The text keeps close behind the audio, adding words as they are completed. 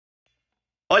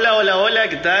Hola, hola, hola,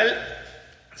 ¿qué tal?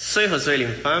 Soy José el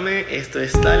Infame, esto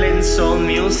es Talent Sound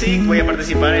Music. Voy a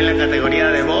participar en la categoría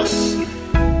de voz.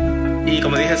 Y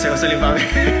como dije, soy José el Infame.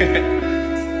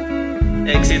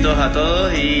 Éxitos a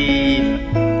todos y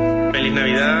feliz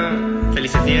Navidad,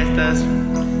 felices fiestas.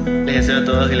 Les deseo a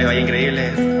todos que les vaya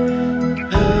increíble.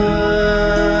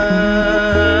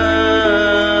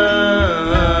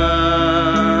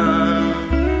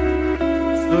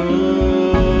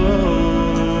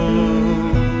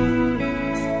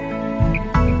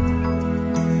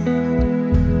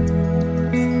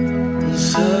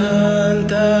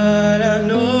 Santa la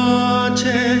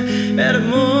noche,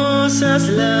 hermosas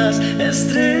las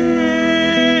estrellas,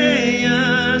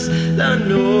 la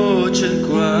noche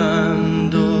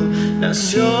cuando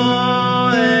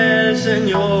nació el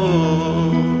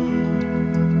Señor.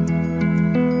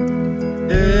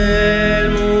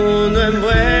 El mundo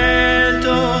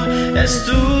envuelto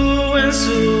estuvo en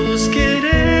sus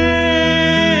querellas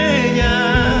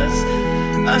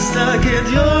hasta que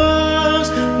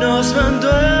Dios nos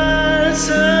mandó al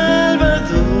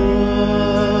Salvador,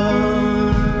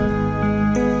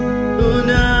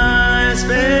 una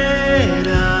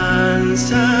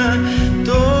esperanza.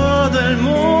 Todo el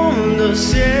mundo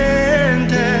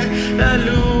siente la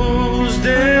luz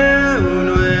de un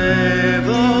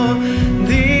nuevo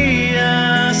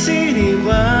día sin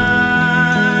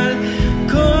igual,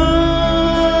 con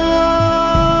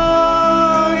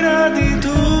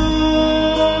gratitud.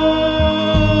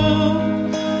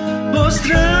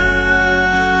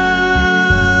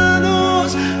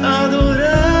 Postrados a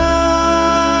adorarle,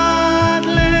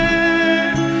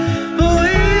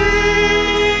 oír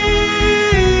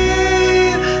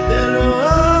de lo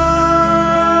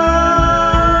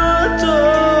alto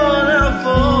la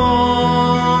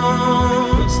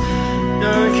voz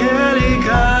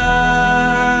angelical,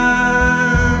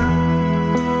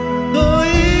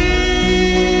 oír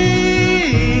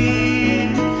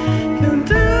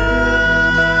cantar.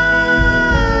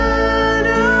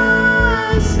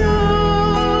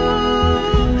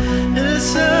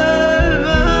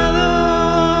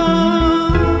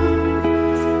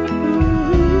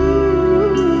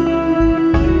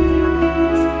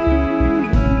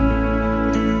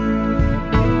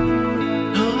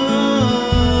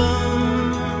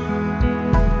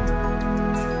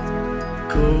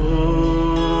 Con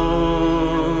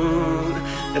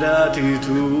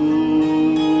gratitud,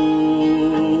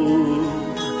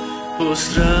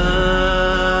 postrados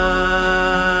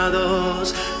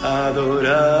a adorarle,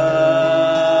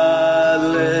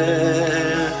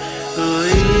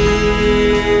 oír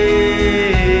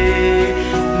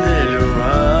de lo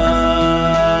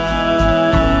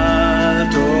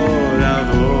alto la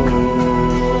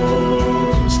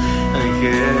voz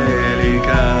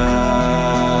angelical.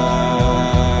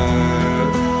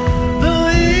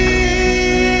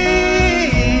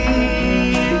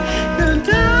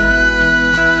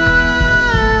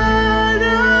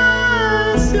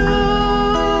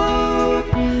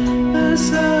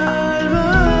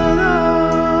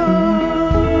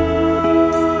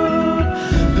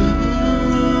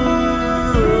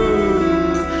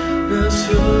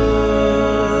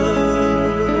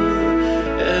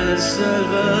 El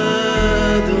Salvador.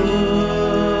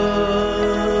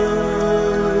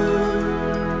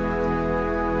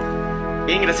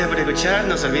 Bien, gracias por escuchar.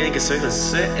 No se olviden que soy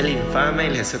José el Infame y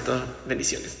les deseo a todos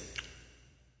bendiciones.